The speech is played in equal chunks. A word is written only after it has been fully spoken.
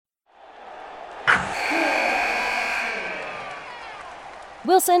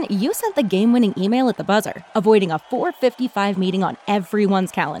Wilson, you sent the game-winning email at the buzzer, avoiding a 4:55 meeting on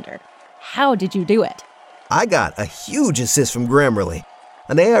everyone's calendar. How did you do it? I got a huge assist from Grammarly,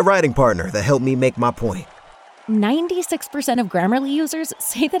 an AI writing partner that helped me make my point. 96% of Grammarly users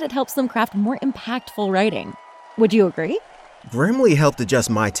say that it helps them craft more impactful writing. Would you agree? Grammarly helped adjust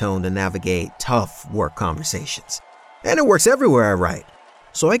my tone to navigate tough work conversations. And it works everywhere I write,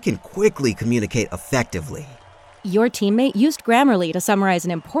 so I can quickly communicate effectively. Your teammate used Grammarly to summarize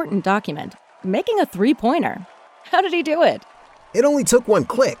an important document, making a 3-pointer. How did he do it? It only took one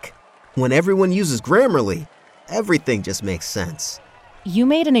click. When everyone uses Grammarly, everything just makes sense. You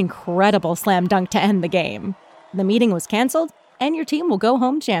made an incredible slam dunk to end the game. The meeting was canceled, and your team will go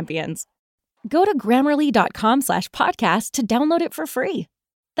home champions. Go to Grammarly.com/podcast to download it for free.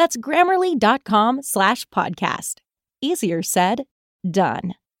 That's Grammarly.com/podcast. Easier said,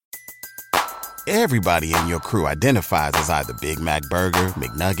 done. Everybody in your crew identifies as either Big Mac Burger,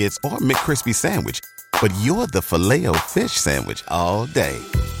 McNuggets, or McCrispy Sandwich. But you're the Filet-O-Fish Sandwich all day.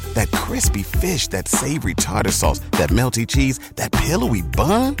 That crispy fish, that savory tartar sauce, that melty cheese, that pillowy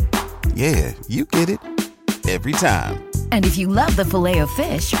bun. Yeah, you get it. Every time. And if you love the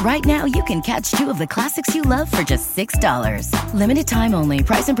Filet-O-Fish, right now you can catch 2 of the classics you love for just $6. Limited time only.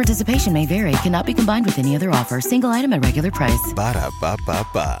 Price and participation may vary. Cannot be combined with any other offer. Single item at regular price.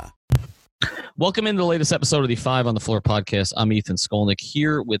 Ba-da-ba-ba-ba. Welcome into the latest episode of the 5 on the Floor podcast. I'm Ethan Skolnick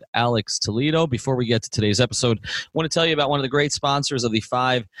here with Alex Toledo. Before we get to today's episode, I want to tell you about one of the great sponsors of the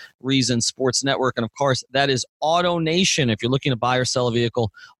 5 Reasons Sports Network. And of course, that is AutoNation. If you're looking to buy or sell a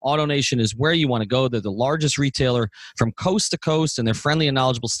vehicle, AutoNation is where you want to go. They're the largest retailer from coast to coast, and their friendly and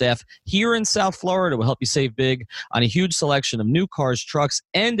knowledgeable staff here in South Florida will help you save big on a huge selection of new cars, trucks,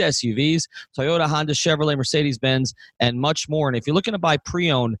 and SUVs, Toyota, Honda, Chevrolet, Mercedes-Benz, and much more. And if you're looking to buy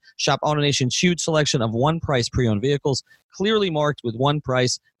pre-owned, shop AutoNation's huge selection of one-price pre-owned vehicles, clearly marked with one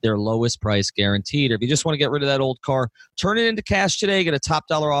price, their lowest price guaranteed. Or if you just want to get rid of that old car, turn it into cash today, get a top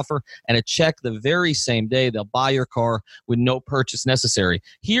dollar offer and a check the very same day. They'll buy your car with no purchase necessary.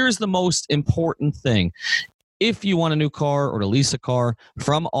 Here's the most important thing. If you want a new car or to lease a car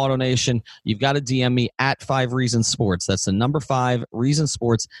from AutoNation, you've got to DM me at 5 Reasons Sports. That's the number 5 Reasons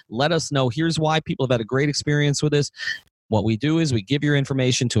Sports. Let us know. Here's why people have had a great experience with this. What we do is we give your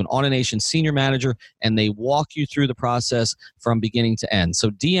information to an AutoNation senior manager, and they walk you through the process from beginning to end. So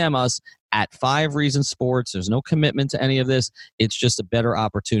DM us at 5 Reasons Sports. There's no commitment to any of this. It's just a better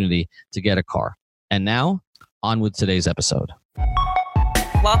opportunity to get a car. And now, on with today's episode.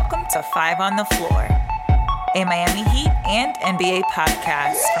 Welcome to 5 on the Floor, a Miami Heat and NBA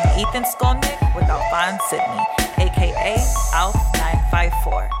podcast from Ethan Skolnick with Alphonse Sidney, a.k.a.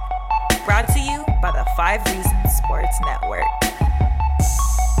 Alf954. Brought to you by the 5 Reasons Sports Network.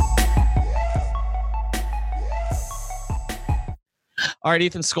 All right,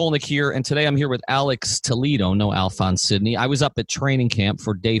 Ethan Skolnick here, and today I'm here with Alex Toledo, no Alphonse Sidney. I was up at training camp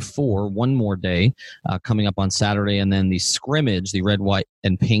for day 4, one more day, coming up on Saturday, and then the scrimmage, the red, white,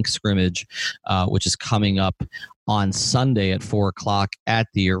 and pink scrimmage, which is coming up on Sunday at 4 o'clock at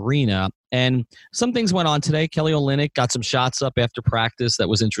the arena. And some things went on today. Kelly Olynyk got some shots up after practice. That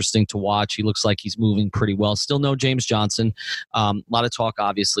was interesting to watch. He looks like he's moving pretty well. Still no James Johnson. A lot of talk,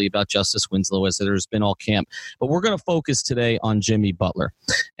 obviously, about Justice Winslow as there's been all camp. But we're going to focus today on Jimmy Butler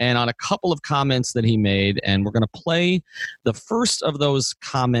and on a couple of comments that he made. And we're going to play the first of those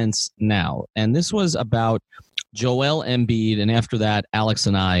comments now. And this was about Joel Embiid. And after that, Alex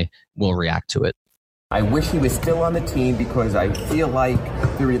and I will react to it. I wish he was still on the team because I feel like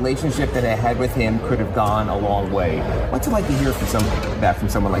the relationship that I had with him could have gone a long way. What's it like to hear that from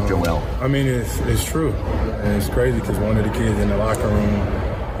someone like Joel? I mean, it's true. And it's crazy because one of the kids in the locker room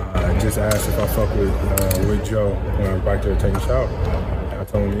just asked if I fuck with Joe when I was back there taking a shower. I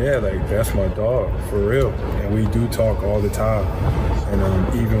told him, yeah, like, that's my dog, for real. And we do talk all the time.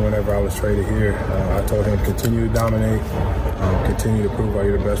 And even whenever I was traded here, I told him, continue to dominate, continue to prove why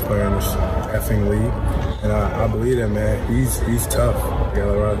you're the best player in this effing league. And I believe that, man. He's tough. I got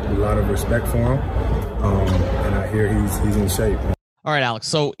a lot of respect for him. And I hear he's in shape. All right, Alex.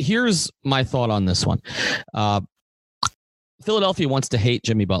 So here's my thought on this one. Philadelphia wants to hate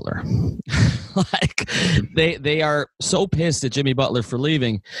Jimmy Butler. Like they are so pissed at Jimmy Butler for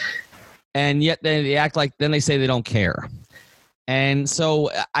leaving, and yet they act like then they say they don't care. And so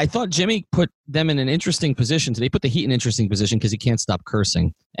I thought Jimmy put them in an interesting position today. He put the Heat in an interesting position because he can't stop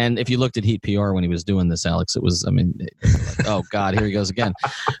cursing. And if you looked at Heat PR when he was doing this, Alex, it was, like, oh God, here he goes again.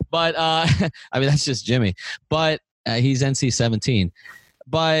 But that's just Jimmy. But he's NC-17.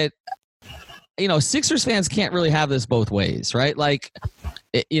 But Sixers fans can't really have this both ways, right? Like,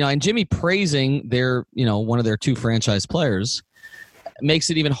 and Jimmy praising their, one of their 2 franchise players, makes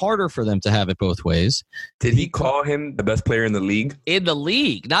it even harder for them to have it both ways. Did he call him the best player in the league? In the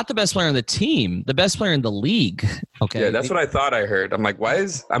league, not the best player in the team, the best player in the league. Okay. Yeah, that's what I thought I heard. I'm like,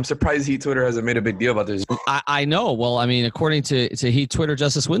 I'm surprised Heat Twitter hasn't made a big deal about this. I know. Well, I mean, according to Heat Twitter,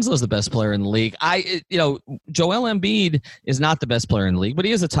 Justice Winslow is the best player in the league. Joel Embiid is not the best player in the league, but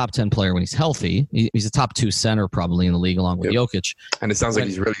he is a top 10 player when he's healthy. He's a top 2 center probably in the league along with Jokic. And it sounds like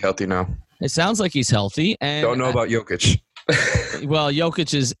he's really healthy now. It sounds like he's healthy. And don't know about Jokic. Well,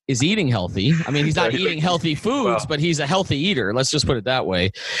 Jokic is eating healthy. I mean, he's not eating healthy foods, but he's a healthy eater. Let's just put it that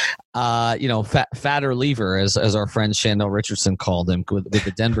way. Fatter lever, as our friend Chandel Richardson called him with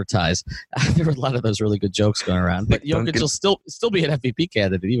the Denver ties. There were a lot of those really good jokes going around. But Jokic will still be an MVP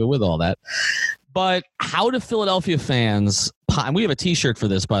candidate even with all that. But how do Philadelphia fans, and we have a T-shirt for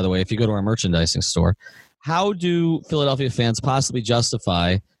this, by the way, if you go to our merchandising store, how do Philadelphia fans possibly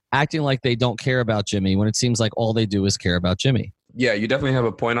justify acting like they don't care about Jimmy when it seems like all they do is care about Jimmy? Yeah, you definitely have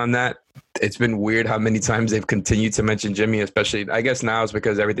a point on that. It's been weird how many times they've continued to mention Jimmy, especially, I guess now it's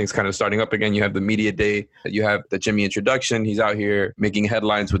because everything's kind of starting up again. You have the media day, you have the Jimmy introduction. He's out here making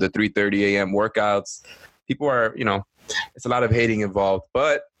headlines with the 3:30 a.m. workouts. People are, it's a lot of hating involved,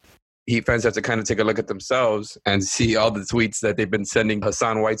 but Heat fans have to kind of take a look at themselves and see all the tweets that they've been sending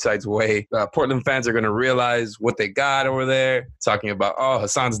Hassan Whiteside's way. Portland fans are going to realize what they got over there, talking about,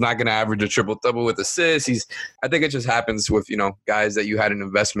 Hassan's not going to average a triple-double with assists. I think it just happens with, guys that you had an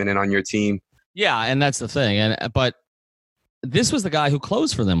investment in on your team. Yeah, and that's the thing. But this was the guy who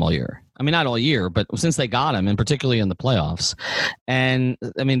closed for them all year. I mean, not all year, but since they got him, and particularly in the playoffs. And,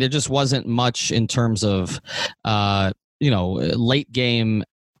 I mean, there just wasn't much in terms of, late game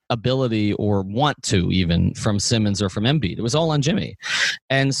ability or want to even from Simmons or from Embiid. It was all on Jimmy.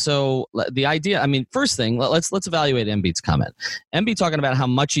 And so the idea, I mean, first thing, let's evaluate Embiid's comment. Embiid talking about how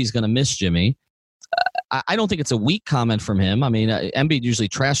much he's going to miss Jimmy. I don't think it's a weak comment from him. I mean, Embiid usually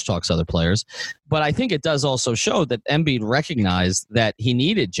trash talks other players, but I think it does also show that Embiid recognized that he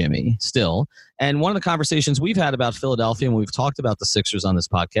needed Jimmy still. And one of the conversations we've had about Philadelphia, and we've talked about the Sixers on this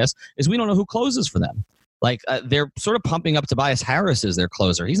podcast, is we don't know who closes for them. Like, they're sort of pumping up Tobias Harris as their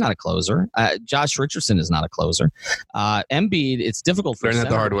closer. He's not a closer. Josh Richardson is not a closer. Embiid, it's difficult for learn it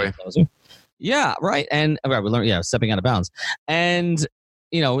the hard way. Closer. Yeah, right. And we learned, stepping out of bounds. And,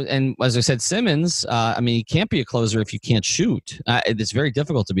 and as I said, Simmons, he can't be a closer if you can't shoot. It's very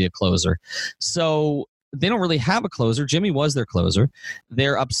difficult to be a closer. So they don't really have a closer. Jimmy was their closer.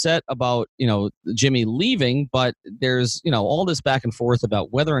 They're upset about, Jimmy leaving, but there's, all this back and forth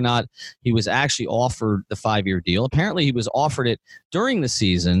about whether or not he was actually offered the 5-year deal. Apparently he was offered it during the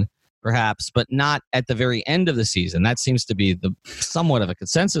season, perhaps, but not at the very end of the season. That seems to be the somewhat of a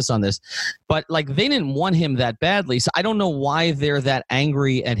consensus on this. But they didn't want him that badly. So I don't know why they're that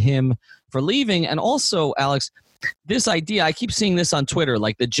angry at him for leaving. And also, Alex, this idea, I keep seeing this on Twitter,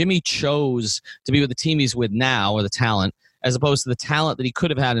 like the Jimmy chose to be with the team he's with now, or the talent, as opposed to the talent that he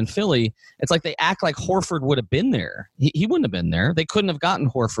could have had in Philly. It's like they act like Horford would have been there. He wouldn't have been there. They couldn't have gotten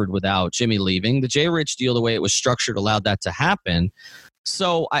Horford without Jimmy leaving. The J. Rich deal, the way it was structured, allowed that to happen.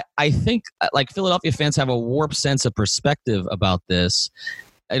 So I think Philadelphia fans have a warped sense of perspective about this.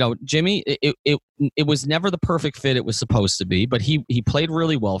 Jimmy, it was never the perfect fit it was supposed to be, but he played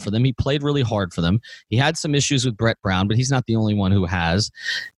really well for them. He played really hard for them. He had some issues with Brett Brown, but he's not the only one who has.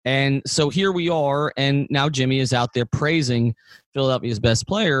 And so here we are, and now Jimmy is out there praising Philadelphia's best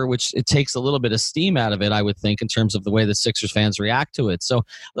player, which it takes a little bit of steam out of it, I would think, in terms of the way the Sixers fans react to it. So I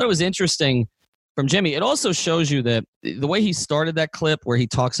thought it was interesting from Jimmy. It also shows you that the way he started that clip where he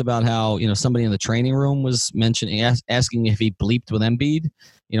talks about how, somebody in the training room was mentioning, asking if he bleeped with Embiid,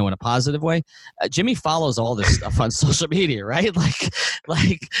 in a positive way. Jimmy follows all this stuff on social media, right?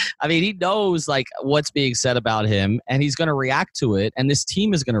 He knows what's being said about him, and he's going to react to it. And this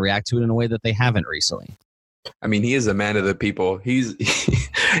team is going to react to it in a way that they haven't recently. I mean, he is a man of the people.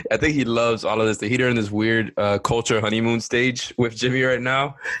 I think he loves all of this. The Heat are in this weird culture honeymoon stage with Jimmy right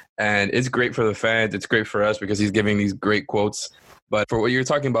now. And it's great for the fans. It's great for us because he's giving these great quotes. But for what you were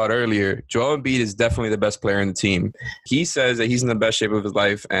talking about earlier, Joel Embiid is definitely the best player in the team. He says that he's in the best shape of his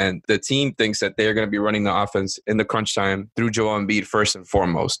life, and the team thinks that they're going to be running the offense in the crunch time through Joel Embiid first and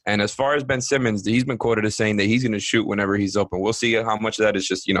foremost. And as far as Ben Simmons, he's been quoted as saying that he's going to shoot whenever he's open. We'll see how much of that is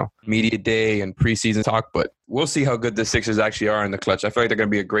just, media day and preseason talk, but we'll see how good the Sixers actually are in the clutch. I feel like they're going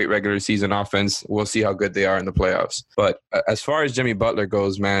to be a great regular season offense. We'll see how good they are in the playoffs. But as far as Jimmy Butler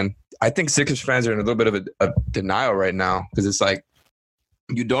goes, man, I think Sixers fans are in a little bit of a denial right now because it's like,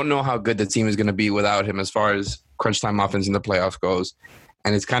 you don't know how good the team is going to be without him as far as crunch time offense in the playoffs goes.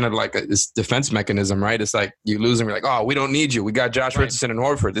 And it's kind of like this defense mechanism, right? It's like you lose them, you're like, oh, we don't need you. We got Josh Richardson and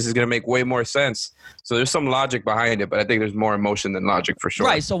Horford. This is going to make way more sense. So there's some logic behind it, but I think there's more emotion than logic for sure.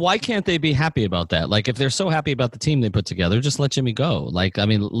 Right. So why can't they be happy about that? Like, if they're so happy about the team they put together, just let Jimmy go. Like, I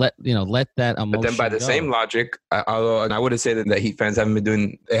mean, let that emotion But then by the same logic, although, and I wouldn't say that Heat fans haven't been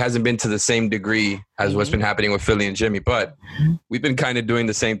doing, it hasn't been to the same degree as what's been happening with Philly and Jimmy, but we've been kind of doing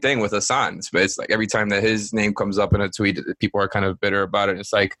the same thing with Hassan. It's like every time that his name comes up in a tweet, people are kind of bitter about it.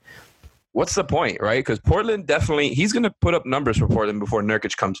 It's like, what's the point, right? Because Portland he's going to put up numbers for Portland before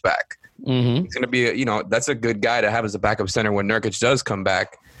Nurkic comes back. Mm-hmm. He's going to be, that's a good guy to have as a backup center when Nurkic does come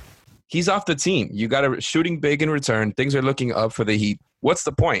back. He's off the team. You got a shooting big in return. Things are looking up for the Heat. What's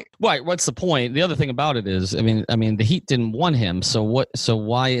the point? Right. What's the point? The other thing about it is, I mean, the Heat didn't want him. So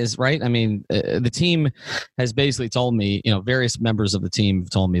why is right? I mean, the team has basically told me, various members of the team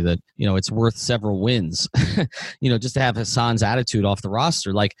have told me that, it's worth several wins, just to have Hassan's attitude off the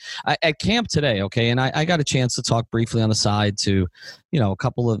roster. Like at camp today. Okay. And I got a chance to talk briefly on the side to, a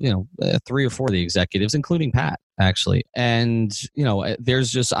couple of, 3 or 4 of the executives, including Pat, actually. And, there's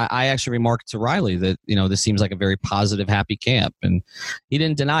just, I actually remarked to Riley that, this seems like a very positive, happy camp. And he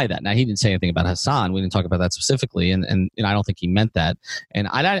didn't deny that. Now, he didn't say anything about Hassan. We didn't talk about that specifically. And I don't think he meant that. And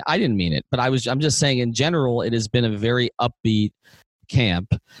I didn't mean it. But I'm just saying in general, it has been a very upbeat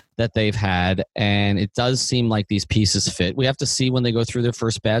camp that they've had, and it does seem like these pieces fit. We have to see when they go through their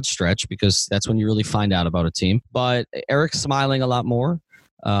first bad stretch, because that's when you really find out about a team. But Eric's smiling a lot more.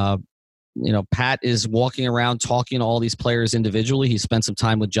 Pat is walking around talking to all these players individually. He spent some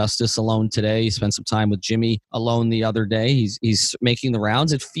time with Justice alone today. He spent some time with Jimmy alone the other day. He's making the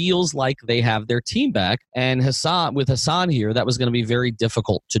rounds. It feels like they have their team back. And with Hassan here, that was going to be very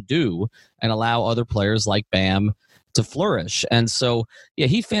difficult to do and allow other players like Bam to flourish. And so,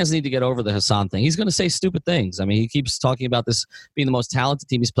 Heat fans need to get over the Hassan thing. He's going to say stupid things. I mean, he keeps talking about this being the most talented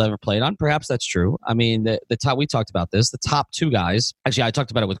team he's ever played on. Perhaps that's true. I mean, the top, we talked about this. The top 2 guys, actually, I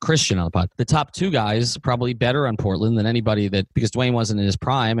talked about it with Christian on the pod. The top 2 guys probably better on Portland than anybody because Dwayne wasn't in his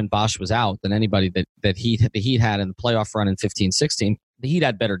prime and Bosch was out, than anybody that the Heat had in the playoff run in 15-16. The Heat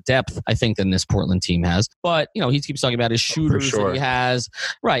had better depth, I think, than this Portland team has. But, he keeps talking about his shooters that he has.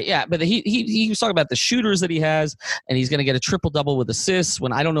 Right, yeah. But he was talking about the shooters that he has, and he's going to get a triple-double with assists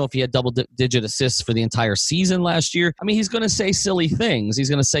when I don't know if he had double-digit assists for the entire season last year. I mean, he's going to say silly things. He's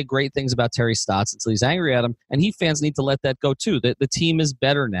going to say great things about Terry Stotts until he's angry at him. And Heat fans need to let that go, too. The team is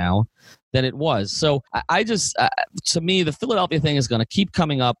better now than it was. So I just, to me, the Philadelphia thing is going to keep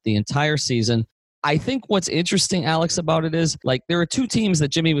coming up the entire season. I think what's interesting, Alex, about it is, like, there are 2 teams that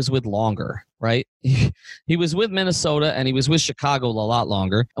Jimmy was with longer, right? He was with Minnesota and he was with Chicago a lot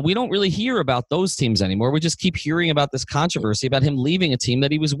longer. And we don't really hear about those teams anymore. We just keep hearing about this controversy about him leaving a team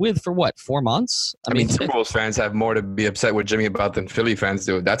that he was with for, 4 months? I mean, Timberwolves fans have more to be upset with Jimmy about than Philly fans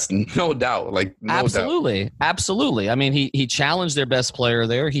do. That's no doubt. Absolutely. Doubt. Absolutely. I mean, he challenged their best player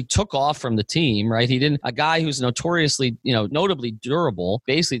there. He took off from the team, right? A guy who's notoriously, notably durable,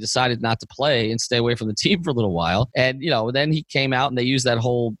 basically decided not to play and stay away from the team for a little while. And, then he came out and they used that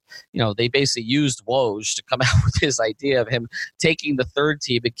whole, they basically used Woj to come out with his idea of him taking the third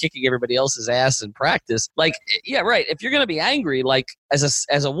team and kicking everybody else's ass in practice. Like, yeah, right. If you're going to be angry, like as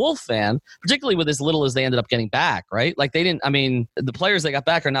a Wolf fan, particularly with as little as they ended up getting back, right? Like the players they got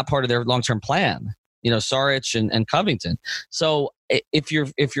back are not part of their long-term plan. Saric and Covington. So if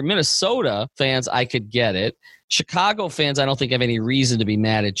you're Minnesota fans, I could get it. Chicago fans, I don't think have any reason to be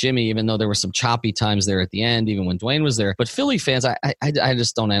mad at Jimmy, even though there were some choppy times there at the end, even when Dwayne was there. But Philly fans, I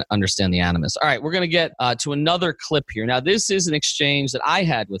just don't understand the animus. All right, we're going to get to another clip here. Now, this is an exchange that I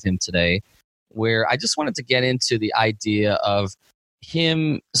had with him today where I just wanted to get into the idea of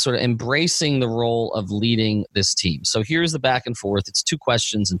him sort of embracing the role of leading this team. So here's the back and forth. It's 2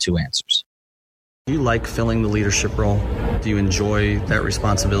 questions and 2 answers. Do you like filling the leadership role? Do you enjoy that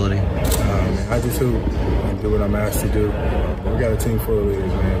responsibility? I just do what I'm asked to do. We got a team full of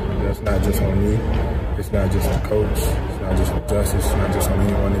leaders, man. That's not just on me. It's not just on coach. It's not just on Justice. It's not just on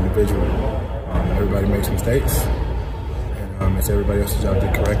any one individual. Everybody makes mistakes, and it's everybody else's job to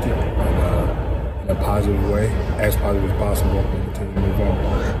correct it in a positive way, as positive as possible, and continue to move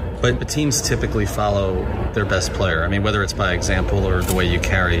on. But the teams typically follow their best player. I mean, whether it's by example or the way you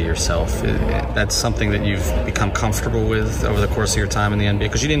carry yourself, that's something that you've become comfortable with over the course of your time in the NBA,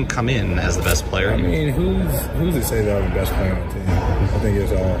 because you didn't come in as the best player. I mean, who's to say that I'm the best player on the team? I think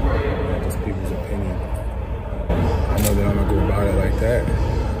it's all just people's opinion. I know that I'm going to go about it like that.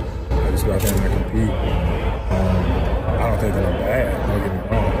 I just go out there and I compete. I don't think that I'm bad, don't get me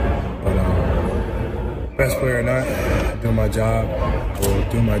wrong. But best player or not, I do my job. I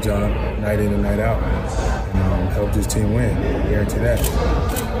will do my job night in and night out, and help this team win. Guarantee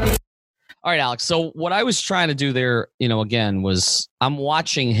that. All right, Alex. So what I was trying to do there, again, was I'm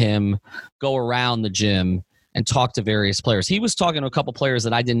watching him go around the gym and talk to various players. He was talking to a couple players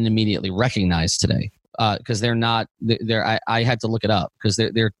that I didn't immediately recognize today because they're not. I had to look it up because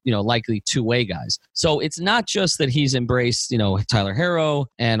they're likely two-way guys. So it's not just that he's embraced Tyler Herro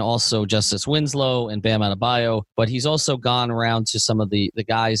and also Justice Winslow and Bam Adebayo, but he's also gone around to some of the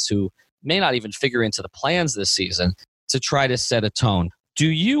guys who may not even figure into the plans this season to try to set a tone. Do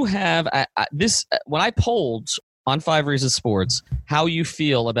you have this? When I polled on 5 Reasons Sports how you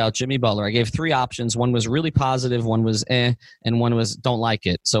feel about Jimmy Butler, I gave 3 options. One was really positive, one was and one was don't like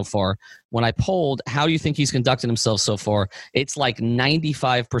it so far. When I polled how do you think he's conducted himself so far, it's like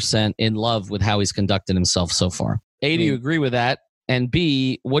 95% in love with how he's conducted himself so far. A, do you agree with that? And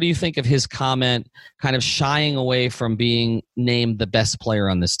B, what do you think of his comment kind of shying away from being named the best player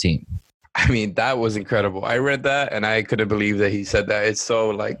on this team? I mean, that was incredible. I read that and I couldn't believe that he said that. It's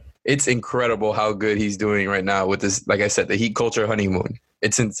so it's incredible how good he's doing right now with this, like I said, the Heat culture honeymoon.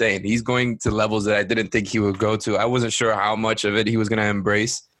 It's insane. He's going to levels that I didn't think he would go to. I wasn't sure how much of it he was going to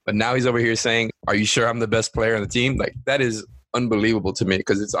embrace. But now he's over here saying, are you sure I'm the best player on the team? That is unbelievable to me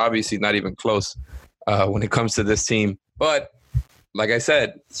because it's obviously not even close when it comes to this team. But like I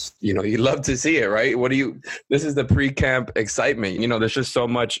said, you love to see it, right? This is the pre-camp excitement. There's just so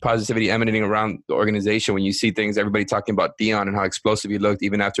much positivity emanating around the organization when you see things, everybody talking about Dion and how explosive he looked,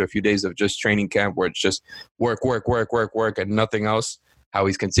 even after a few days of just training camp where it's just work, and nothing else, how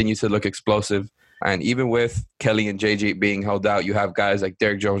he's continued to look explosive. And even with Kelly and JJ being held out, you have guys like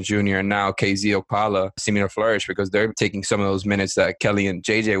Derrick Jones Jr. and now KZ Okpala seeming to flourish because they're taking some of those minutes that Kelly and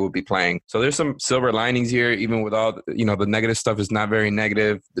JJ would be playing. So there's some silver linings here, even with all, the negative stuff is not very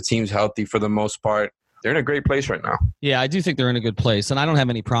negative. The team's healthy for the most part. They're in a great place right now. Yeah, I do think they're in a good place, and I don't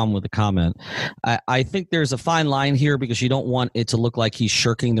have any problem with the comment. I think there's a fine line here because you don't want it to look like he's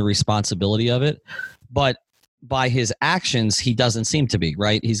shirking the responsibility of it. But by his actions, he doesn't seem to be,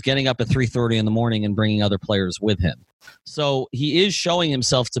 right? He's getting up at 3:30 in the morning and bringing other players with him. So he is showing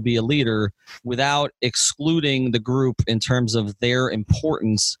himself to be a leader without excluding the group in terms of their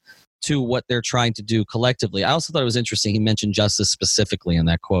importance to what they're trying to do collectively. I also thought it was interesting he mentioned Justice specifically in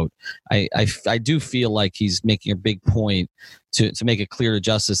that quote. I do feel like he's making a big point to make it clear to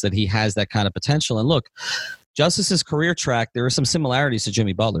Justice that he has that kind of potential. And look, Justice's career track, there are some similarities to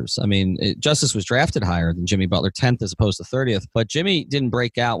Jimmy Butler's. I mean, Justice was drafted higher than Jimmy Butler, 10th as opposed to 30th. But Jimmy didn't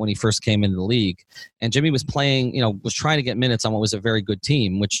break out when he first came into the league. And Jimmy was playing, was trying to get minutes on what was a very good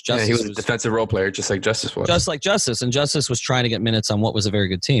team, which Justice he was a defensive role player, just like Justice was. Just like Justice. And Justice was trying to get minutes on what was a very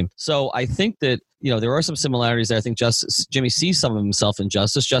good team. So I think that, there are some similarities there. I think Jimmy sees some of himself in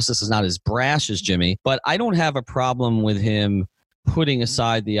Justice. Justice is not as brash as Jimmy. But I don't have a problem with him putting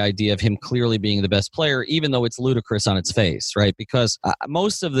aside the idea of him clearly being the best player, even though it's ludicrous on its face, right? Because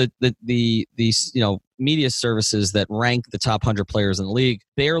most of these media services that rank the top 100 players in the league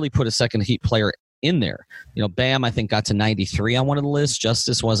barely put a second Heat player in there. Bam, I think, got to 93 on one of the lists.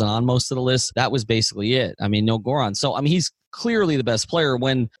 Justice wasn't on most of the lists. That was basically it. I mean, no Goran. So, he's clearly the best player.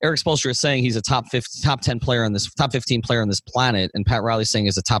 When Eric Spoelstra is saying he's a top 10 player on this, top 15 player on this planet, and Pat Riley's saying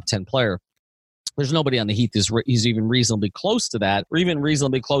he's a top 10 player, there's nobody on the Heat he's even reasonably close to that, or even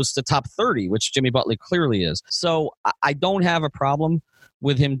reasonably close to top 30, which Jimmy Butler clearly is. So I don't have a problem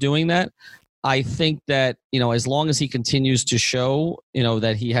with him doing that. I think that, as long as he continues to show,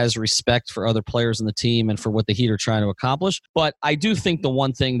 that he has respect for other players in the team and for what the Heat are trying to accomplish. But I do think the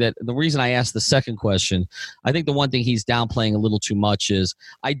reason I asked the second question, I think the one thing he's downplaying a little too much is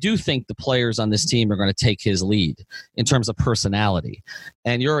I do think the players on this team are going to take his lead in terms of personality.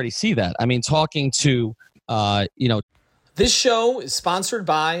 And you already see that. I mean, talking to, This show is sponsored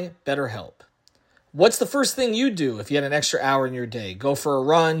by BetterHelp. What's the first thing you'd do if you had an extra hour in your day? Go for a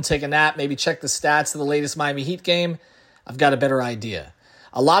run, take a nap, maybe check the stats of the latest Miami Heat game? I've got a better idea.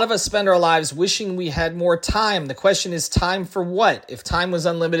 A lot of us spend our lives wishing we had more time. The question is, time for what? If time was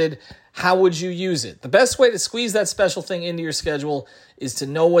unlimited, how would you use it? The best way to squeeze that special thing into your schedule is to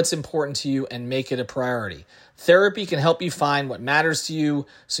know what's important to you and make it a priority. Therapy can help you find what matters to you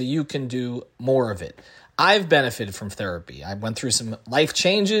so you can do more of it. I've benefited from therapy. I went through some life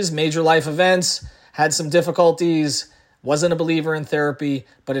changes, major life events, had some difficulties, wasn't a believer in therapy,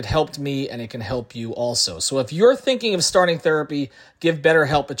 but it helped me and it can help you also. So if you're thinking of starting therapy, give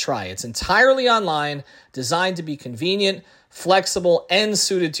BetterHelp a try. It's entirely online, designed to be convenient, flexible, and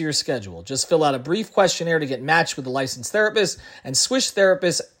suited to your schedule. Just fill out a brief questionnaire to get matched with a licensed therapist and switch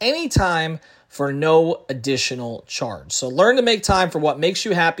therapists anytime for no additional charge. So learn to make time for what makes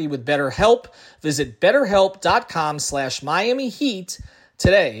you happy with BetterHelp. Visit betterhelp.com/Miami Heat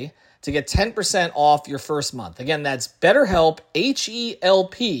today to get 10% off your first month. Again, that's BetterHelp,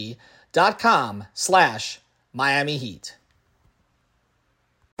 HELP.com/Miami Heat.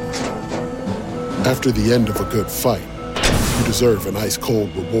 After the end of a good fight, you deserve an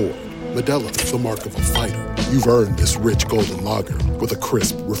ice-cold reward. Modelo is the mark of a fighter. You've earned this rich golden lager with a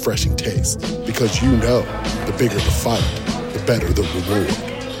crisp, refreshing taste. Because you know, the bigger the fight, the better the reward.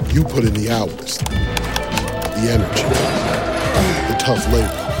 You put in the hours, the energy, the tough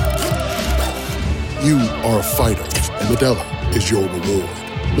labor. You are a fighter, and Modelo is your reward.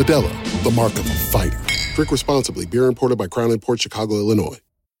 Modelo, the mark of a fighter. Drink responsibly. Beer imported by Crown Imports, Chicago, Illinois.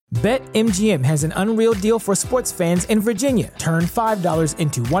 BetMGM has an unreal deal for sports fans in Virginia. Turn $5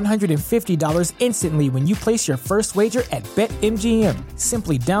 into $150 instantly when you place your first wager at BetMGM.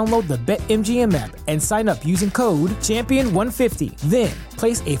 Simply download the BetMGM app and sign up using code Champion150. Then,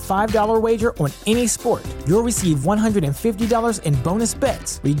 place a $5 wager on any sport. You'll receive $150 in bonus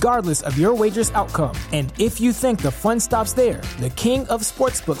bets, regardless of your wager's outcome. And if you think the fun stops there, the King of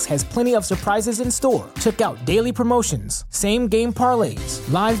Sportsbooks has plenty of surprises in store. Check out daily promotions, same-game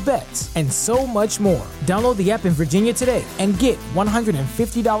parlays, live bets, and so much more. Download the app in Virginia today and get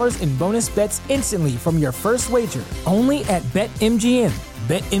 $150 in bonus bets instantly from your first wager. Only at BetMGM.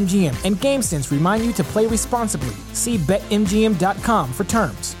 BetMGM and GameSense remind you to play responsibly. See BetMGM.com for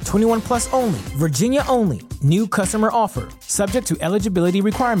terms. 21 plus only. Virginia only. New customer offer. Subject to eligibility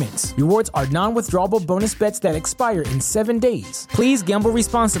requirements. Rewards are non-withdrawable bonus bets that expire in 7 days. Please gamble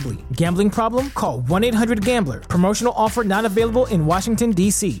responsibly. Gambling problem? Call 1-800-GAMBLER. Promotional offer not available in Washington,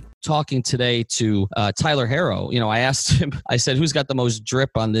 D.C. Talking today to Tyler Harrow, I asked him, I said, who's got the most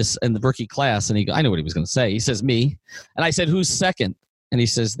drip on this in the rookie class? And I knew what he was going to say. He says, me. And I said, who's second? And he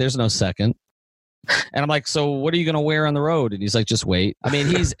says, there's no second. And I'm like, so what are you going to wear on the road? And he's like, just wait. I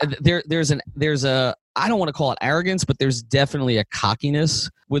mean, there's a, I don't want to call it arrogance, but there's definitely a cockiness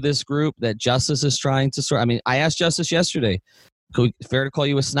with this group that Justice is trying to sort. I mean, I asked Justice yesterday, fair to call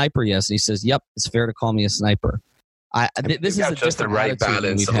you a sniper? Yes. And he says, yep, it's fair to call me a sniper. This is just the right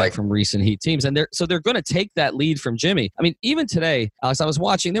balance we've had from recent Heat teams. And they're going to take that lead from Jimmy. I mean, even today, Alex, I was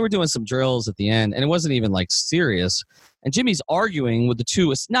watching, they were doing some drills at the end, and it wasn't even like serious. And Jimmy's arguing with the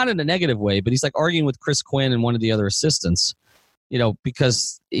two, it's not in a negative way, but he's like arguing with Chris Quinn and one of the other assistants,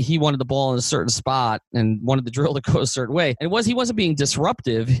 because he wanted the ball in a certain spot and wanted the drill to go a certain way. And he wasn't being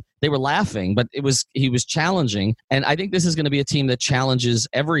disruptive. They were laughing, but he was challenging. And I think this is going to be a team that challenges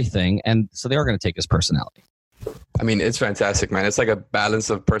everything. And so they are going to take his personality. I mean, it's fantastic, man. It's like a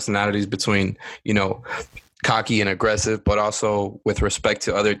balance of personalities between, cocky and aggressive, but also with respect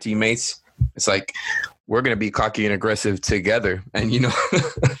to other teammates. It's like, we're going to be cocky and aggressive together. And,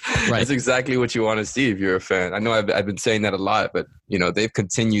 right. That's exactly what you want to see if you're a fan. I know I've been saying that a lot, but, they've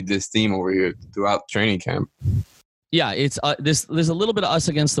continued this theme over here throughout training camp. Yeah, it's there's a little bit of us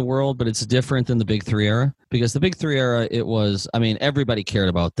against the world, but it's different than the Big Three era, because the Big Three era, everybody cared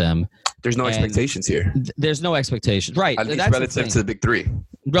about them. There's no expectations here. There's no expectations. Right. At least relative to the Big Three.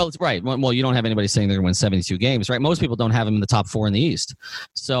 Right. Well, you don't have anybody saying they're going to win 72 games, right? Most people don't have them in the top 4 in the East.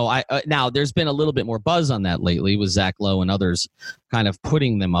 So now there's been a little bit more buzz on that lately with Zach Lowe and others kind of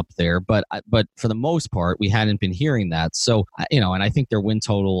putting them up there. But for the most part, we hadn't been hearing that. So, and I think their win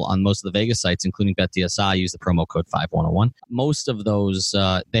total on most of the Vegas sites, including BetDSI, use the promo code 5101. Most of those,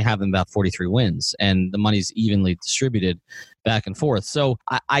 they have them about 43 wins, and the money's evenly distributed back and forth. So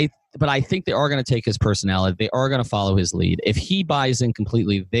but I think they are going to take his personality. They are going to follow his lead. If he buys in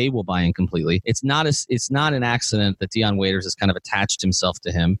completely, they will buy in completely. It's not an accident that Dion Waiters has kind of attached himself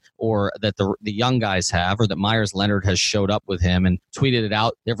to him, or that the young guys have, or that Myers Leonard has showed up with him and tweeted it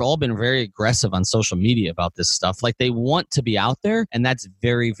out. They've all been very aggressive on social media about this stuff. Like, they want to be out there, and that's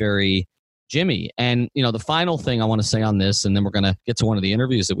very, very Jimmy. And, the final thing I want to say on this, and then we're going to get to one of the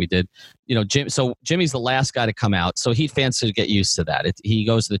interviews that we did, so Jimmy's the last guy to come out. So Heat fans should get used to that. He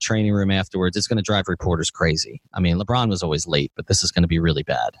goes to the training room afterwards. It's going to drive reporters crazy. I mean, LeBron was always late, but this is going to be really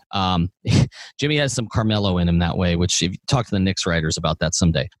bad. Jimmy has some Carmelo in him that way, which if you talk to the Knicks writers about that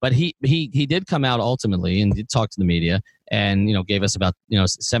someday. But he did come out ultimately and did talk to the media, and gave us about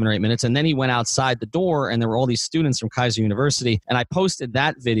 7 or 8 minutes, and then he went outside the door, and there were all these students from KZ University, and I posted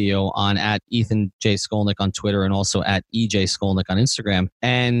that video on at Ethan J. Skolnick on Twitter, and also at EJ Skolnick on Instagram.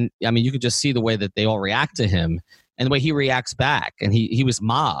 And I mean, you could just see the way that they all react to him, and the way he reacts back. And he was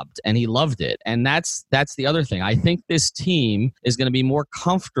mobbed, and he loved it. And that's the other thing. I think this team is going to be more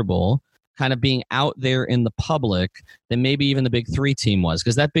comfortable kind of being out there in the public than maybe even the Big Three team was,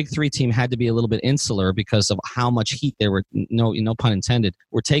 because that Big Three team had to be a little bit insular because of how much heat they were, no pun intended,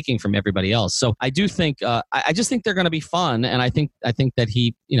 were taking from everybody else. So I do think I just think they're going to be fun, and I think that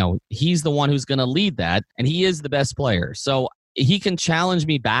he's the one who's going to lead that, and he is the best player. So he can challenge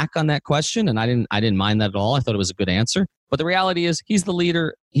me back on that question, and I didn't mind that at all. I thought it was a good answer. But the reality is, he's the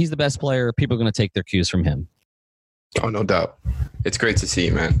leader. He's the best player. People are going to take their cues from him. Oh, no doubt. It's great to see,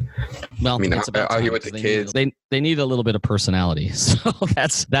 man. Well, I mean, it's about out here with the kids. They need a little bit of personality. So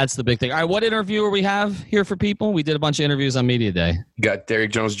that's the big thing. All right, what interviewer we have here for people? We did a bunch of interviews on Media Day. You got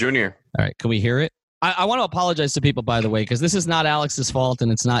Derrick Jones Jr. All right, can we hear it? I want to apologize to people, by the way, because this is not Alex's fault,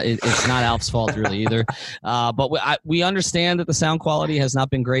 and it's not Alf's fault really either. But we understand that the sound quality has not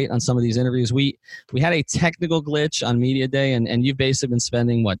been great on some of these interviews. We had a technical glitch on Media Day, and you've basically been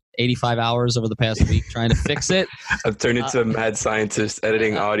spending 85 hours over the past week trying to fix it. I've turned into a mad scientist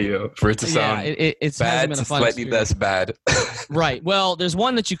editing audio for it to sound it's bad to slightly less bad. Right. Well, there's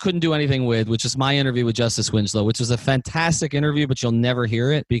one that you couldn't do anything with, which is my interview with Justice Winslow, which was a fantastic interview, but you'll never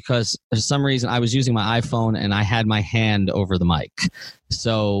hear it because for some reason I was using my iPhone and I had my hand over the mic.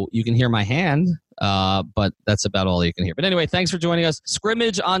 So you can hear my hand, but that's about all you can hear. But anyway, thanks for joining us.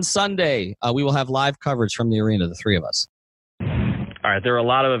 Scrimmage on Sunday. We will have live coverage from the arena, the three of us. All right, there are a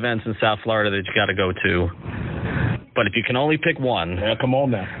lot of events in South Florida that you got to go to. But if you can only pick one. Yeah, come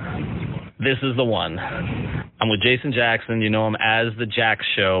on now. This is the one. I'm with Jason Jackson. You know him as the Jax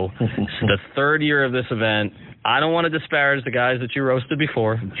Show. It's the third year of this event. I don't want to disparage the guys that you roasted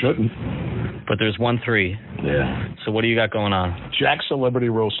before. You shouldn't. But there's 1-3. Yeah. So what do you got going on? Jax Celebrity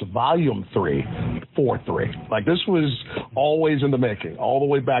Roast Volume 3, 4-3. Like, this was always in the making, all the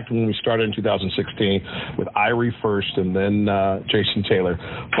way back to when we started in 2016 with Irie first and then Jason Taylor.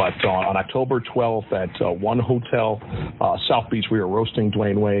 But on October 12th at One Hotel, South Beach, we are roasting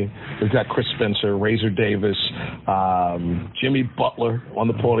Dwayne Wade. We've got Chris Spencer, Razor Davis, Jimmy Butler on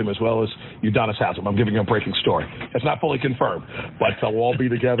the podium, as well as Udonis Haslem. I'm giving you a breaking story. It's not fully confirmed, but we'll all be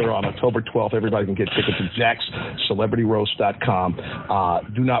together on October 12th. Everybody can get tickets at jaxcelebrityroast.com.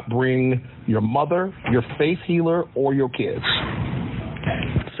 Do not bring your mother, your faith healer, or your kids.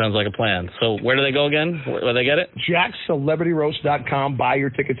 Sounds like a plan. So where do they go again? Where do they get it? jaxcelebrityroast.com. Buy your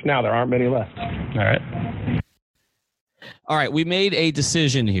tickets now. There aren't many left. All right, we made a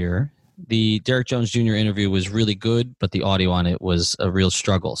decision here. The Derrick Jones Jr. interview was really good, but the audio on it was a real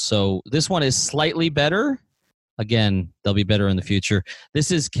struggle. So this one is slightly better. Again, they'll be better in the future.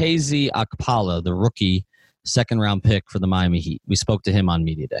 This is KZ Okpala, the rookie second-round pick for the Miami Heat. We spoke to him on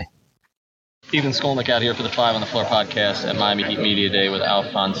Media Day. Ethan Skolnick out here for the Five on the Floor podcast at Miami Heat Media Day with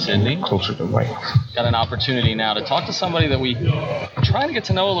Alphonse Sidney. Closer to Mike. Got an opportunity now to talk to somebody that we are trying to get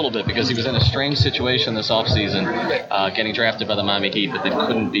to know a little bit because he was in a strange situation this offseason, getting drafted by the Miami Heat, but then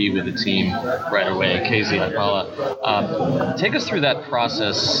couldn't be with the team right away. KZ Okpala. Take us through that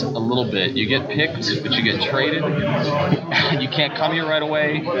process a little bit. You get picked, but you get traded. You can't come here right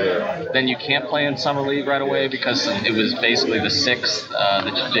away. Then you can't play in Summer League right away because it was basically the sixth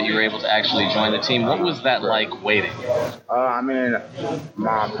that you were able to actually join the team. What was that like waiting? I mean,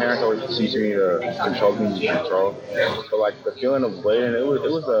 my parents always teach me to control things you control. So like the feeling of waiting, it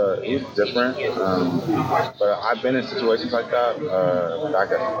was different. But I've been in situations like that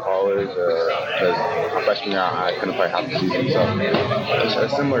back at college because my freshman year I couldn't play half the season. So it's a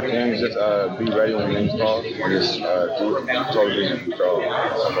similar thing. Just be ready when names call and just do totally control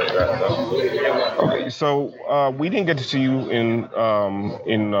stuff like that. So we didn't get to see you in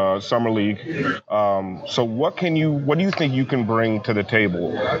summer league. So what do you think you can bring to the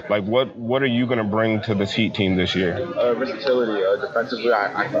table? Like what are you going to bring to this Heat team this year? Versatility. Defensively,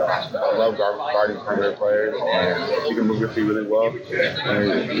 I love guarding perimeter players, and if you can move your feet really well,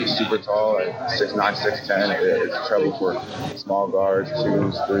 and you're super tall, like 6'9", 6'10", it's trouble for small guards,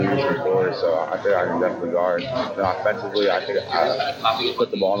 2s, 3s, and 4s. So I think I can definitely guard. And offensively, I think I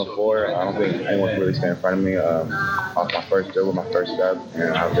put the ball on the floor. I don't think anyone can really stand in front of me off my first dribble, my first step,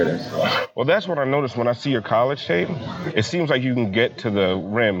 and I'm good inside. Well, that's what I noticed when I see your college tape. It seems like you can get to the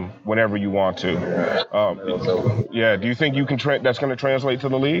rim whenever you want to. Do you think you can? That's going to translate to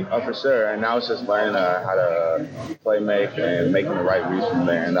the league? For sure. And now it's just learning how to play make and making the right reads from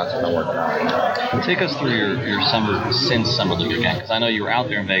there, and that's what I'm working on. Take us through your summer league again, because I know you were out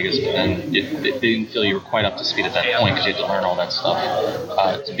there in Vegas, but then it didn't feel you were quite up to speed at that point because you had to learn all that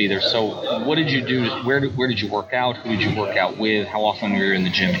stuff to be there. So what did you do? Where did you work out? Who did you work out with? How often were you in the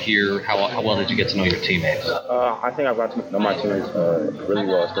gym here? How well did you get to know your teammates? I think I've got to know my teammates really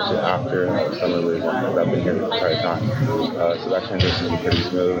well, especially after summer league, because I've been here the entire time. So that transition was pretty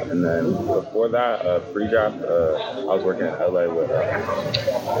smooth. And then before that, pre-draft, I was working in LA with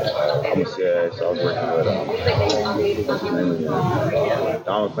I'm a CA, so I was working with what's his name again?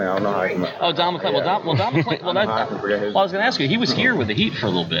 Don McClain. I don't know how I can. Oh, Don McClain. Yeah. Well, Don McClain. Well, I was going to ask you. He was here with the Heat for a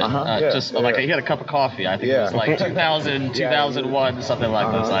little bit. He had a cup of coffee. I think it was like 2000, 2001, something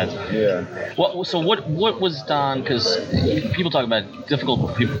like those lines. Yeah. What was Don? Because people talk about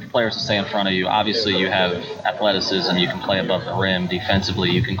difficult players to stay in front of you. Obviously, you have athleticism. You can play above the rim.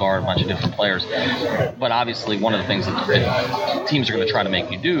 Defensively, you can guard a bunch of different players. But obviously, one of the things that teams are going to try to make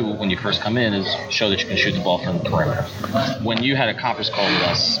you do when you first come in is show that you can shoot the ball from the perimeter. When you had a conference call with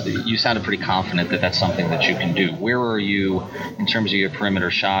us, you sounded pretty confident that that's something that you can do. Where are you in terms of your perimeter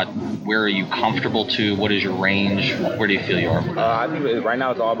shot? Where are you comfortable to? What is your range? Where do you feel you are? I think right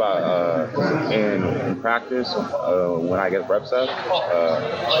now it's all about in practice. When I get reps up,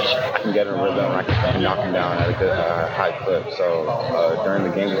 I can get in a rhythm. I can knock them down at a good high clip. So during the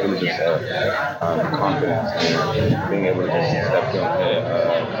game, it's really just confidence and being able to just step in.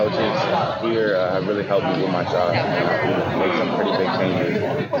 Coaches here have really helped me with my shot. Make some pretty big changes.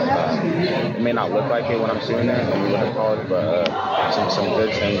 It may not look like it when I'm shooting it when you look at college, but some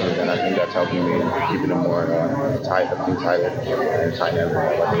good changes, and I think that's helping me keeping it more tighter and tighter.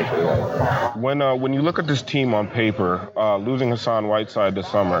 When you look at this team on paper, losing Hassan Whiteside this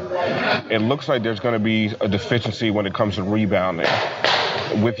summer, it looks like there's going to be a deficiency when it comes to rebounding.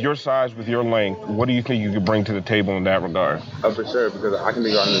 With your size, with your length, what do you think you could bring to the table in that regard? For sure, because I can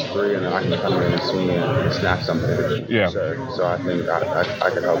be running the three and then I can come in and swing and snap something. Yeah. For sure. So I think I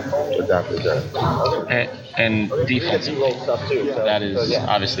can help with that for sure. And defensively, that is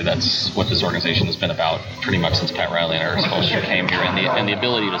obviously that's what this organization has been about pretty much since Pat Riley and Eric Spoelstra came here, and the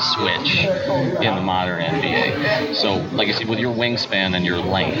ability to switch in the modern NBA. So, like I said, with your wingspan and your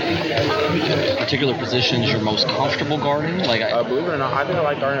length, particular positions you're most comfortable guarding. Believe it or not, I think I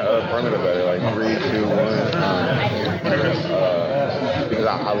like guarding perimeter better, like 3, 2, 1. Because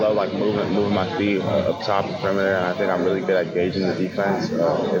I love like moving my feet up top of the perimeter, and I think I'm really good at gauging the defense.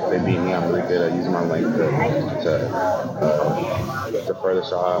 If they beat me, I'm really good at using my length to further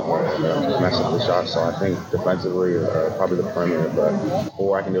shot or mess up the shot. So I think defensively, probably the perimeter, but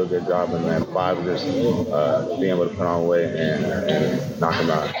 4 I can do a good job, and then 5 just being able to put on weight and knock them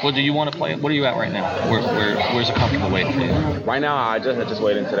out. Well, do you want to play? What are you at right now? Where's a comfortable weight for you? Right now, I just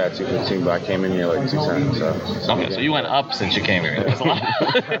weighed into that 215, but I came in here like 210. So you went up since you came here. That's a lot.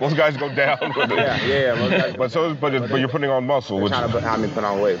 Most guys go down. Yeah. Most guys, but you're putting on muscle. They're trying to have me put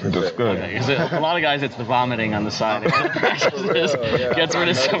on weight. That's good. Okay, a lot of guys, it's the vomiting on the side. Gets rid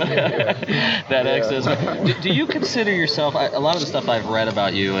of some of that excess. Do you consider yourself? A lot of the stuff I've read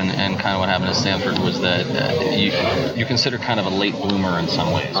about you and kind of what happened at Stanford was that you consider kind of a late bloomer in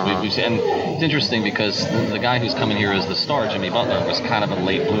some ways. And it's interesting because the guy who's coming here as the star, Jimmy Butler, was kind of a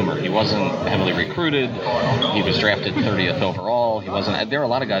late bloomer. He wasn't heavily recruited. He was drafted 30th overall. He wasn't. There are a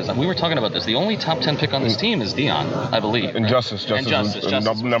lot of guys. We were talking about this. The only top 10 pick on this team is Dion, I believe. And Justice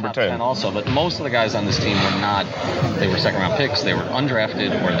number 10 also. But most of the guys on this team were not. They were second-round picks. They were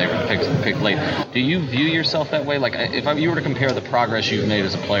undrafted, or they were picked late. Do you view yourself that way? Like, if you were to compare the progress you've made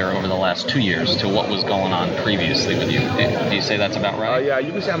as a player over the last 2 years to what was going on previously with you, do you say that's about right? Yeah,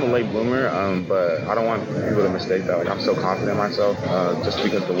 you can say I'm a late bloomer, but I don't want people to mistake that. Like, I'm so confident in myself, just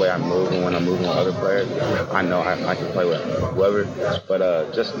because the way I move and when I'm moving with other players, I know I can play with whoever.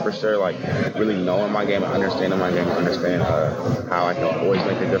 But just for sure, like, really knowing my game and understanding my game, understand how I can always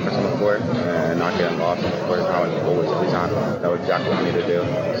make a difference on the court and not getting lost on the court, how I always every time know exactly what I need to do.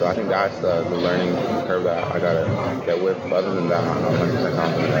 So I think that's the learning curve that I gotta get with. But other than that, I'm 100%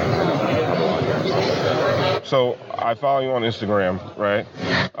 confident. So I follow you on Instagram, right?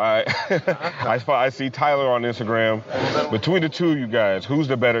 I see Tyler on Instagram. Between the two of you guys, who's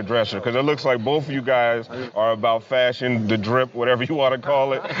the better dresser? Because it looks like both of you guys are about fashion, the drip, whatever you want to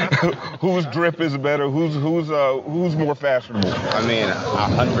call it. Whose drip is better? Who's more fashionable? I mean,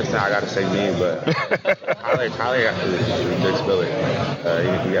 100% I gotta say me, but Tyler got the good spilling.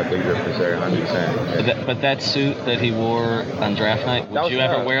 He got big drip for sure, 100%. But that suit that he wore on draft night, would you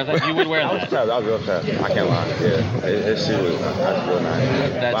ever wear that? You would wear that? That was real tough. I can't lie. Yeah, his suit was real nice.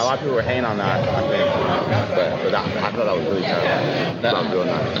 But a lot of people were hating on that, I think. But I thought that was really tough. That was real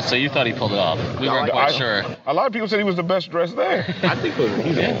nice. So you thought he pulled it off? We weren't quite sure. A lot of people said he was the best dressed there. I think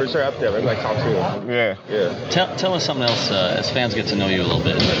he's for sure up there. Maybe like top 2. Yeah. Tell us something else as fans get to know you a little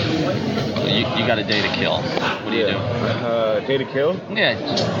bit. You got a day to kill. What do you do? Day to kill? Yeah.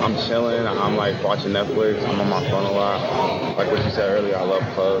 I'm chilling. I'm like watching Netflix. I'm on my phone a lot. Like what you said earlier, I love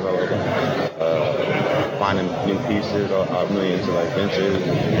clothes. I love finding new pieces. I'm really into like vintage.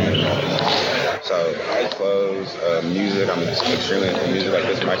 So clothes, music. I'm extremely into music. Like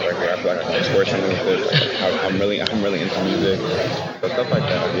this mic right here, I feel like I can explore something with this. I'm really into music. So stuff like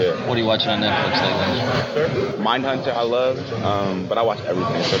that. Yeah. What are you watching on Netflix lately? Mindhunter, I love, but I watch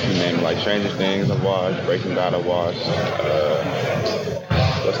everything. So if you name it, like Stranger Things, I watched. Breaking Bad, I watched.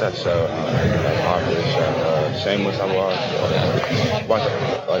 What's that show? That popular show. Shameless, I watched. Watch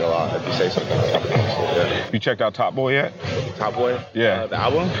like a lot. If you say something. Yeah. You checked out Top Boy yet? Top Boy? Yeah. The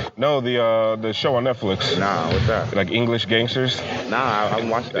album? No, the show on Netflix. Nah, what's that? Like English Gangsters. Nah, I haven't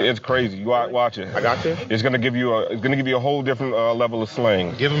watched that. It's crazy. You watch it. I got you. It's gonna give you a whole different level of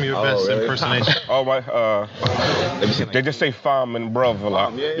slang. Give him your best really? impersonation. Oh my. They just say fam and bruv a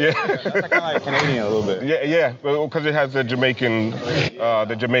lot. Yeah. That's kind of like Canadian a little bit. Yeah, because it has the Jamaican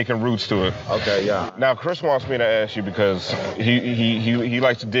roots to it. Okay, yeah. Now Chris wants me to ask you because he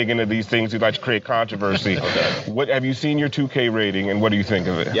likes to dig into these things. He likes to create controversy. Okay. What have you seen your 2K rating and what do you think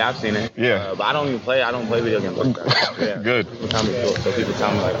of it? Yeah, I've seen it. Yeah. But I don't play video games like that. Yeah. Good. People tell me cool. So people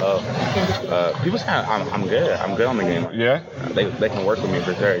tell me like, people say I'm good. I'm good on the game. Yeah. They can work with me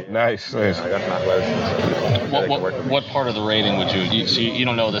for sure. Nice. I got some athleticism. What part of the rating would you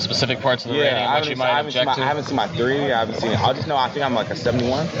don't know the specific parts of the rating? What you might object to? I haven't seen my 3. I haven't seen it. I'll just know I think I'm like a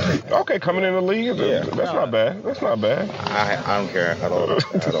 71. Okay, coming in the league, that's not bad. That's not bad. I don't care at all.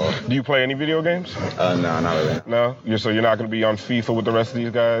 Do you play any video games? No, not really. No? So you're not going to be on FIFA with the rest of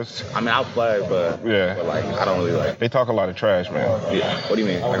these guys? I mean, I'll play, but like I don't really like. They talk a lot of trash, man. Yeah. What do you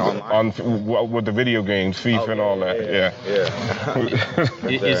mean? Like online? With the video games, FIFA and all that. Yeah.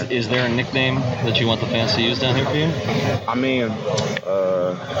 Is there a nickname that you want the fans to use down here for you? I mean,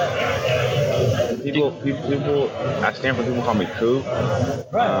 people at Stanford, people call me Coop.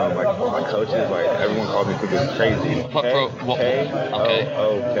 Like my coaches, like everyone calls me Coop. It's crazy. K-O-O-K.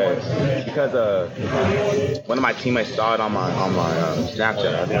 Because one of my teammates saw it on my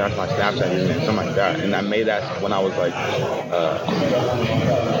Snapchat. I think that's my Snapchat username, something like that. And I made that when I was like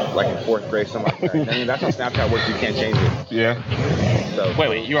in 4th grade, something like that. I mean, that's how Snapchat works. You can't change it. Yeah. So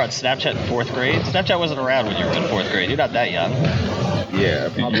wait, you were on Snapchat in 4th grade? Snapchat wasn't around when you were in 4th grade. You're not that young. Yeah,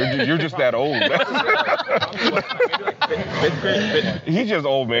 you're just that old. Maybe like 5th grade. He's just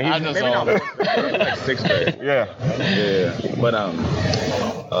old, man. Maybe not like 6th grade. Yeah. But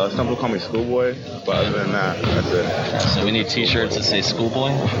some people call me Schoolboy, but other than that, that's it. So we need T-shirts that say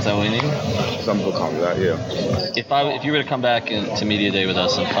Schoolboy. Is that what we need? Some people call me that. Yeah. If you were to come back to Media Day with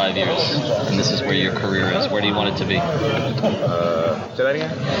us in 5 years, and this is where your career is, where do you want it to be? Say that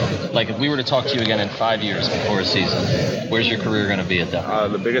again. Like if we were to talk to you again in 5 years before a season, where's your career going to be at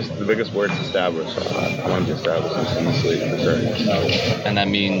that? The biggest word is established. I want to be established in this league for sure. And that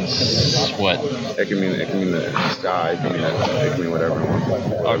means what? It can mean the sky. It can mean whatever.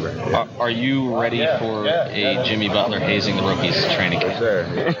 Are you ready for a Jimmy Butler hazing the rookies training camp? Sure.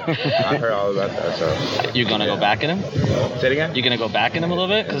 I've heard all about that. So. You gonna go back at him? Say it again. You gonna go back at him a little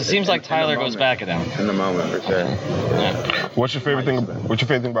bit? Because it seems like Tyler goes back at him. In the moment, for sure. Yeah. What's your favorite thing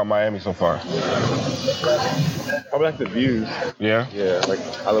about Miami so far? Probably like the views. Yeah. Yeah. Like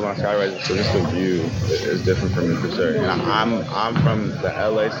I live on Skyrise, so just the view is different for me for sure. And I'm from the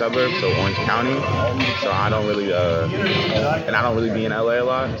LA suburbs, so Orange County. So I don't really be in LA a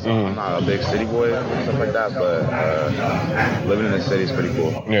lot. So I'm not a big city boy and stuff like that. But living in the city is pretty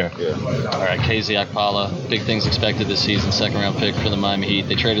cool. Yeah. All right, KZ Okpala, big things expected this season. 2nd round pick for the Miami Heat.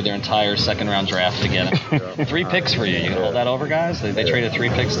 They traded their entire 2nd round draft to get him. 3 picks for you. You can hold that over, guys. They traded 3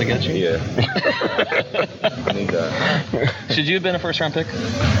 picks to get you. Yeah. I need that. Should you have been a 1st round pick?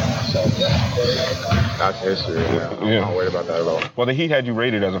 That's history. Yeah. I'm not worried about that at all. Well, the Heat had you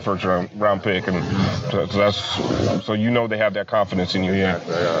rated as a 1st round pick, and so you know they have that confidence in you. Yeah.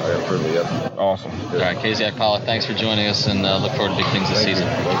 Yeah. Awesome. All right, KZ Okpala, thanks for joining us, and look forward to big things this season.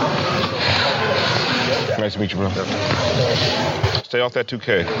 Nice to meet you, bro. Stay off that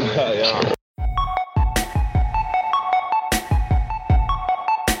 2K. Yeah.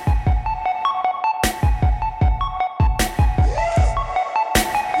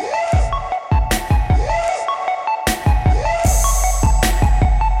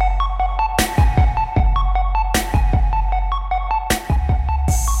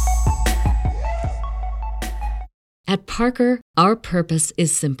 At Parker, our purpose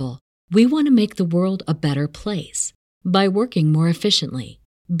is simple. We want to make the world a better place by working more efficiently,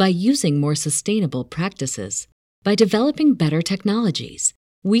 by using more sustainable practices, by developing better technologies.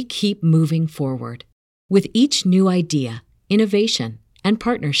 We keep moving forward. With each new idea, innovation, and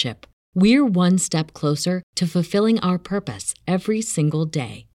partnership, we're one step closer to fulfilling our purpose every single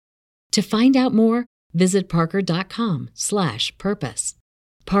day. To find out more, visit parker.com/purpose.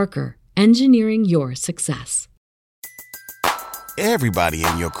 Parker, engineering your success. Everybody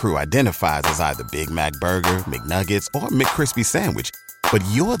in your crew identifies as either Big Mac Burger, McNuggets, or McCrispy Sandwich. But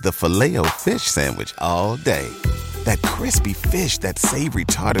you're the Filet-O-Fish Sandwich all day. That crispy fish, that savory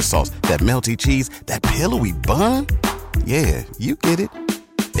tartar sauce, that melty cheese, that pillowy bun. Yeah, you get it.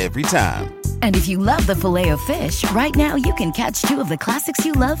 Every time. And if you love the Filet-O-Fish, right now you can catch 2 of the classics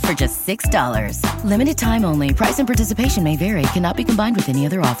you love for just $6. Limited time only. Price and participation may vary. Cannot be combined with any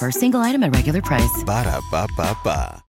other offer. Single item at regular price. Ba-da-ba-ba-ba.